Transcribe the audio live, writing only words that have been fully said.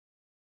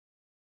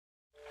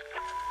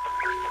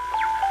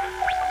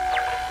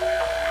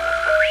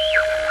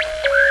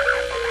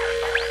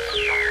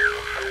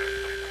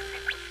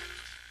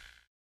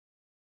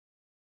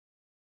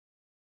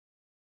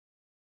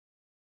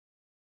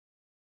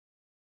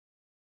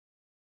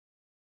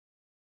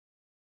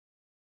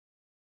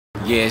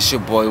Yeah, it's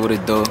your boy, what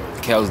it do?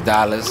 Kelz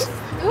Dollaz.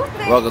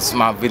 Welcome to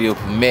my video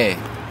premiere.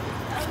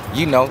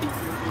 You know,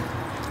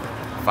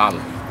 follow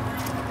me.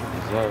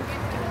 Yes,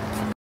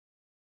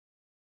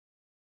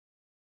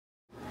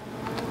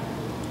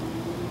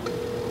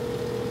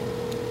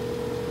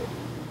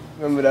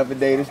 Remember the other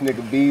day, this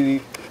nigga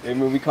B.E.T.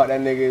 Remember we caught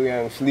that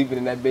nigga sleeping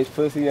in that bitch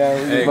pussy.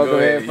 Hey, go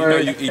ahead. You know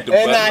you eat the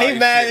hey, butt nah, he like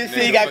mad shit, as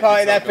shit. He got caught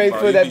in that face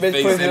for that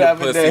bitch pussy the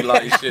other day.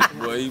 Like shit,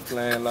 boy. He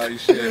playing like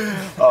shit.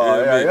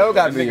 Oh, yeah, y'all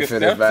got me for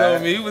this, man.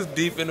 Told me he was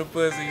deep in the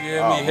pussy. You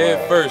hear me?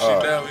 Head first. You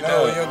know, we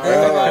know your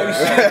girl like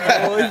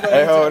shit.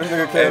 Hey, ho, this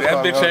nigga can't.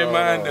 That bitch ain't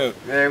mine though.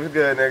 Yeah, what's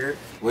good, nigga?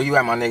 Where you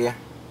at, my nigga?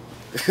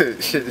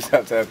 Shit, this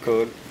outside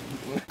cool.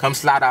 Come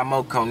slide out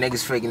Moco,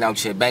 niggas freaking out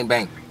shit. Bang,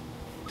 bang.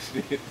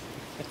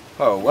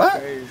 Oh, what?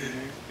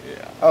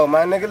 Yeah. Oh,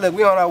 my nigga, look,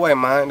 we on our way,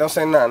 man. Don't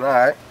say nothing, all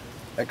right?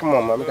 Hey, come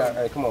on, man. We got,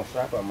 hey, come on,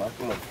 strap up, man.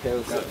 Come on,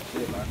 Kelz got the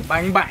shit, man.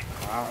 Bang, bang.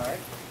 All right.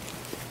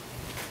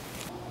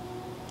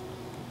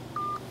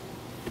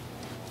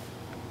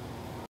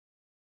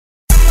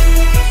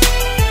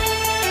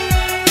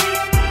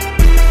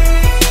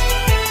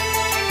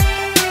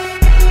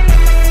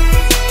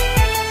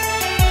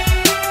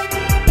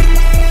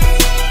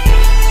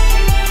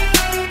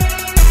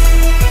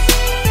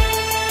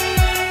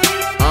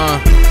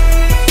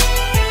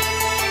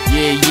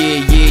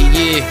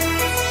 Yeah.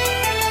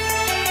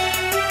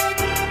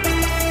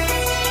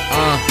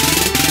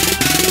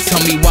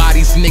 Tell me why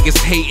these niggas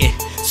hating.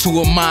 Two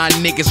of my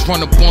niggas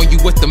run up on you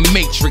with the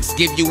Matrix,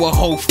 give you a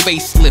whole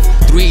facelift.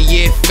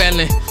 3-year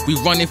felon, we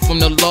running from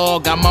the law.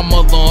 Got my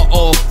mother on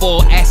all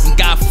four, asking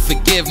God for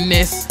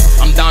forgiveness.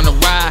 I'm down to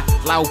ride,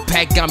 loud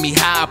pack got me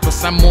high.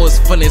 Plus I'm always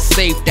feeling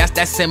safe, that's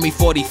that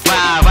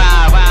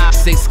semi-45.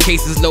 6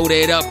 cases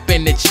loaded up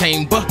in the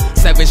chamber.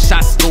 7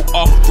 shots go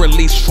off,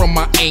 released from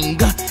my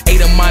anger.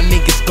 8 of my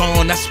niggas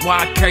gone, that's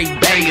why I carry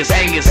bangers.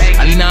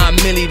 A 9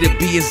 milli to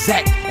be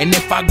exact. And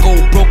if I go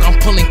broke, I'm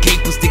pulling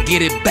capers to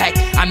get it back.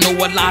 I know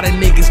a lot of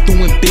niggas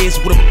doing biz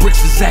where the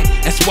bricks is at.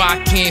 That's why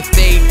I can't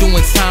fade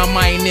doing time,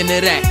 I ain't into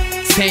that.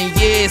 10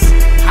 years,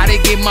 how they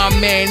get my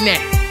man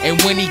that?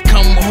 And when he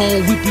come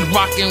home, we be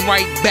rocking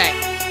right back.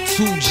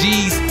 2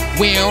 G's,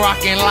 we ain't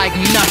rocking like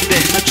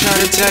nothing. I try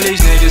to tell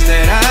these niggas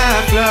that I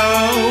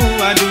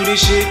flow. I do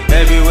this shit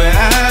everywhere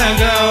I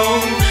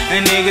go.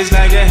 And niggas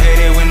like to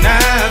hate it when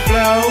I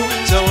flow.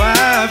 So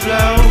I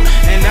flow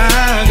and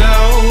I go.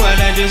 I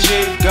let this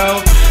shit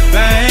go.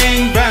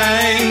 Bang,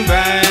 bang,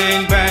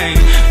 bang, bang.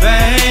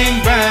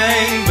 Bang,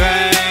 bang,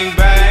 bang,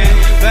 bang.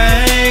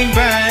 Bang,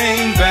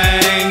 bang,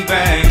 bang,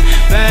 bang.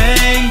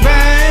 Bang,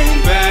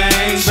 bang,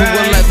 bang, bang.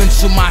 211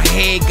 to my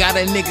head, got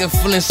a nigga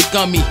feeling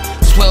scummy.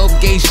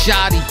 12 gauge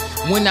shotty,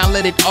 when I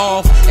let it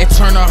off and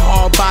turn a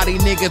hard body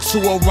nigga to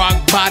a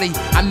rock body.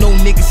 I know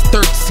niggas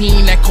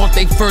 13 that caught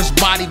they first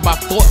body by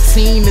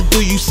 14 to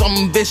do you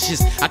something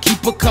vicious. I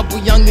keep a couple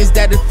youngins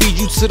that'll feed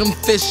you to them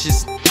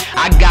fishes.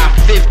 I got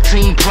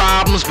 15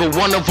 problems, but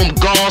one of them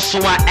gone, so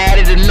I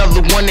added another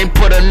one and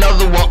put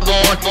another one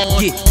on.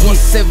 Yeah,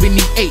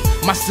 178,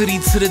 my city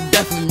to the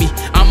death of me.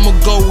 I'ma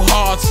go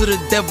hard till the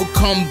devil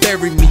come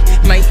bury me.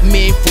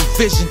 Nightmare for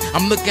vision,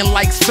 I'm looking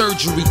like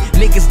surgery.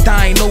 Niggas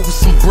dying over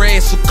some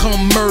bread, so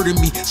come murder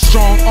me.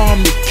 Strong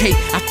arm to K,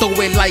 I throw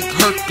it like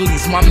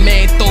Hercules. My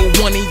man throw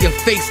one in your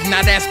face,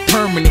 now that's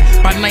permanent.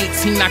 By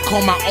 19, I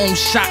call my own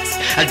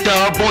shots. A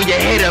dub on your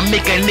head to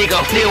make a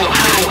nigga feel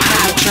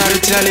high. I try to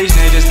tell these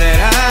niggas that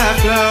I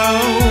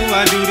flow.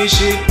 I do this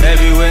shit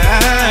everywhere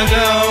I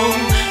go.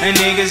 And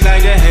niggas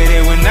like to hate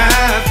it when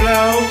I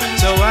flow.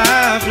 So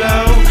I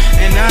flow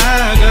and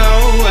I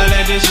go. I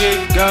let this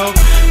shit go.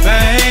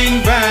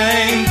 Bang,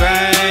 bang,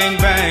 bang,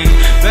 bang.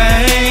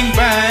 Bang,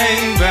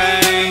 bang,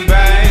 bang,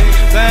 bang.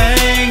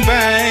 Bang,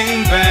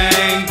 bang,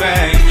 bang,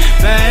 bang.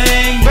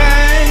 Bang,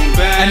 bang,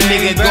 bang. A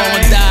nigga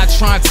gon' die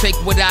tryna take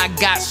what I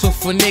got. So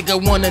if a nigga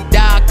wanna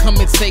die, come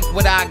and take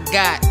what I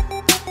got.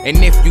 And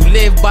if you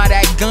live by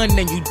that gun,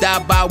 then you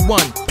die by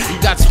one.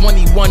 You got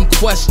 21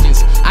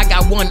 questions, I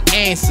got one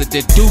answer.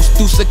 The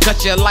deuce will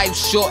cut your life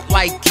short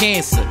like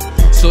cancer.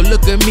 So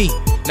look at me,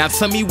 now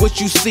tell me what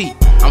you see.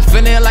 I'm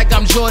feeling like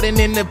I'm Jordan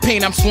in the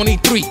paint, I'm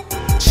 23.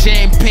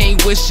 Champagne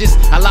wishes,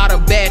 a lot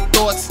of bad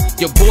thoughts.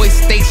 Your boy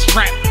stay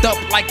strapped up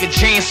like a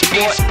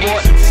JanSport.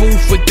 Food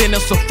for dinner,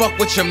 so fuck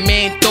what your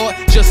man thought.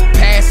 Just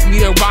pass me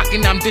the rock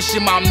and I'm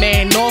dishing my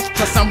man off.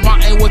 Cause I'm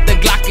rotting with the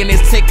Glock and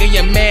it's taking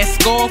your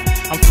mask off.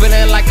 I'm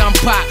feeling like I'm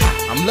Pac,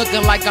 I'm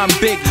looking like I'm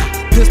Biggie.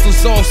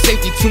 Pistols all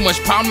safety, too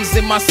much problems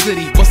in my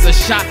city. Bust a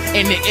shot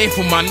in the air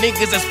for my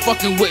niggas that's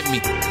fucking with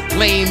me.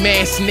 Lame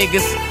ass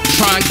niggas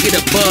trying to get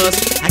a buzz.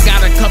 I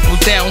got a couple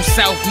down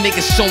south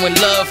niggas showing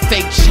love.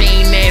 Fake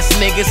chain ass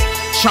niggas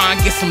trying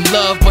to get some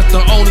love. But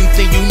the only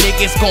thing you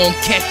niggas gon'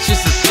 catch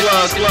is a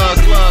slug.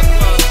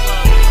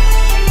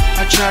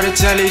 I try to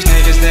tell these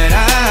niggas that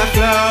I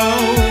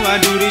flow.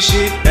 I do this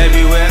shit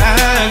everywhere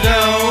I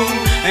go.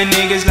 And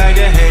niggas like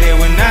to hate it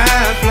when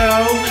I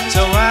flow.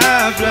 So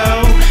I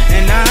flow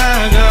and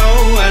I go.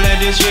 I let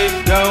this shit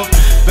go.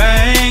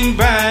 Bang,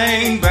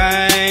 bang,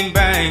 bang,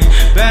 bang.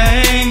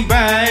 Bang,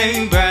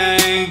 bang,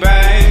 bang,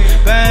 bang.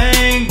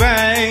 Bang,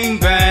 bang,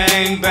 bang.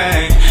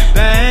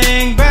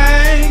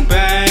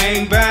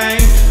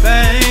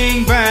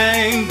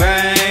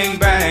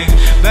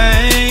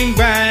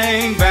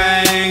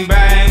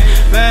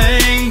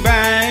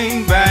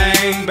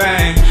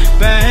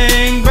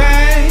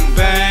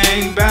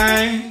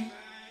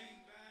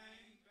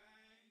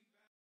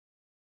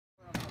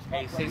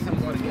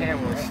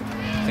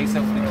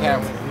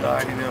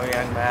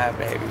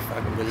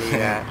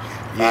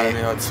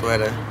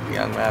 sweater.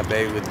 Young my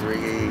baby with 3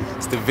 E's.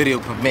 It's the video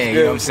premiere, you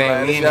know what I'm saying?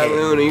 Man, We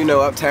in here. you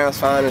know, Uptown's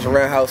finest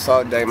around house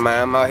all day,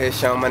 man. I'm out here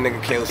showing my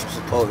nigga Kelz some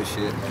support and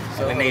shit.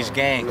 So, the Nation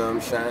gang. You know what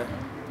I'm saying?